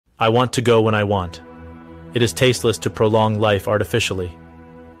I want to go when I want. It is tasteless to prolong life artificially.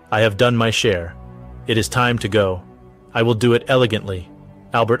 I have done my share. It is time to go. I will do it elegantly.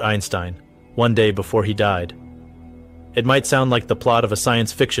 Albert Einstein, one day before he died. It might sound like the plot of a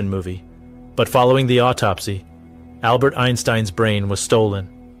science fiction movie, but following the autopsy, Albert Einstein's brain was stolen.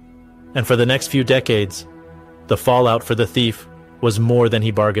 And for the next few decades, the fallout for the thief was more than he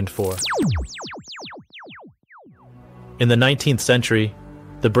bargained for. In the 19th century,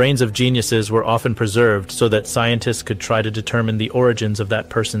 the brains of geniuses were often preserved so that scientists could try to determine the origins of that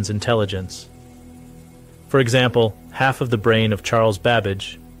person's intelligence. For example, half of the brain of Charles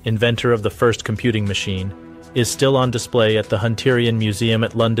Babbage, inventor of the first computing machine, is still on display at the Hunterian Museum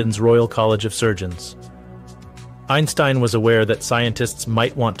at London's Royal College of Surgeons. Einstein was aware that scientists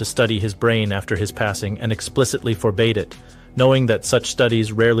might want to study his brain after his passing and explicitly forbade it, knowing that such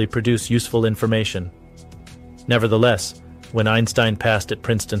studies rarely produce useful information. Nevertheless, when Einstein passed at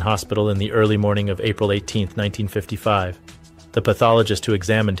Princeton Hospital in the early morning of April 18, 1955, the pathologist who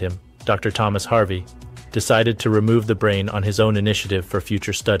examined him, Dr. Thomas Harvey, decided to remove the brain on his own initiative for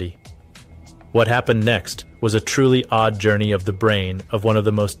future study. What happened next was a truly odd journey of the brain of one of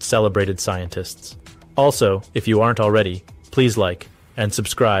the most celebrated scientists. Also, if you aren't already, please like and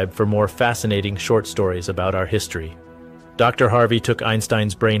subscribe for more fascinating short stories about our history. Dr. Harvey took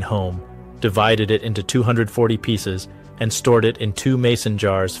Einstein's brain home, divided it into 240 pieces, and stored it in 2 mason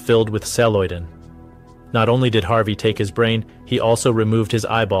jars filled with celloidin. Not only did Harvey take his brain, he also removed his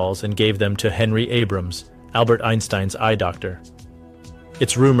eyeballs and gave them to Henry Abrams, Albert Einstein's eye doctor.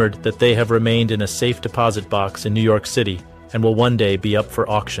 It's rumored that they have remained in a safe deposit box in New York City and will one day be up for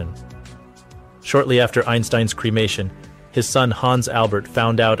auction. Shortly after Einstein's cremation, his son Hans Albert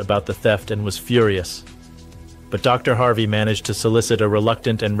found out about the theft and was furious. But Dr. Harvey managed to solicit a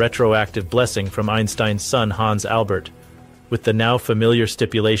reluctant and retroactive blessing from Einstein's son Hans Albert, with the now familiar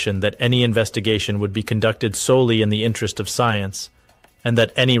stipulation that any investigation would be conducted solely in the interest of science, and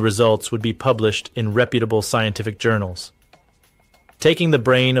that any results would be published in reputable scientific journals. Taking the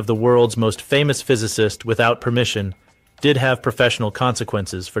brain of the world's most famous physicist without permission did have professional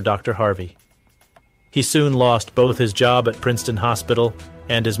consequences for Dr. Harvey. He soon lost both his job at Princeton Hospital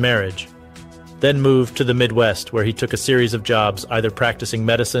and his marriage, then moved to the Midwest where he took a series of jobs either practicing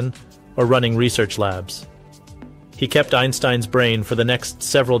medicine or running research labs. He kept Einstein's brain for the next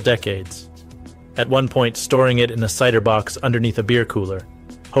several decades, at one point storing it in a cider box underneath a beer cooler,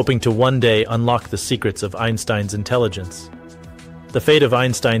 hoping to one day unlock the secrets of Einstein's intelligence. The fate of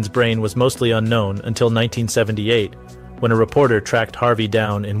Einstein's brain was mostly unknown until 1978, when a reporter tracked Harvey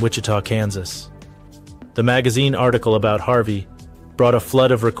down in Wichita, Kansas. The magazine article about Harvey brought a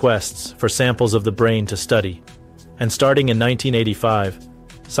flood of requests for samples of the brain to study, and starting in 1985,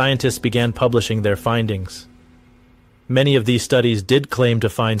 scientists began publishing their findings. Many of these studies did claim to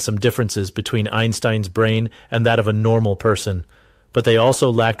find some differences between Einstein's brain and that of a normal person, but they also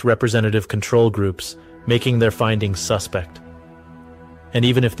lacked representative control groups, making their findings suspect. And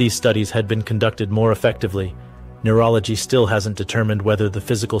even if these studies had been conducted more effectively, neurology still hasn't determined whether the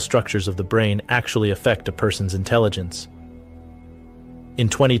physical structures of the brain actually affect a person's intelligence. In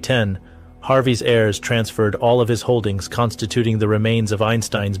 2010, Harvey's heirs transferred all of his holdings constituting the remains of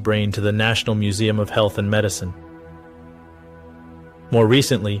Einstein's brain to the National Museum of Health and Medicine. More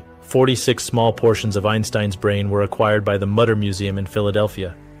recently, 46 small portions of Einstein's brain were acquired by the Mutter Museum in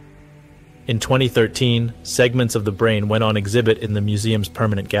Philadelphia. In 2013, segments of the brain went on exhibit in the museum's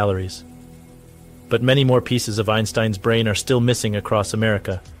permanent galleries. But many more pieces of Einstein's brain are still missing across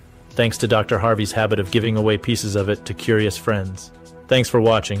America, thanks to Dr. Harvey's habit of giving away pieces of it to curious friends. Thanks for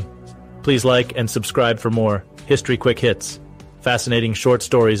watching. Please like and subscribe for more History Quick Hits, fascinating short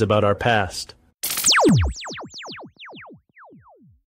stories about our past.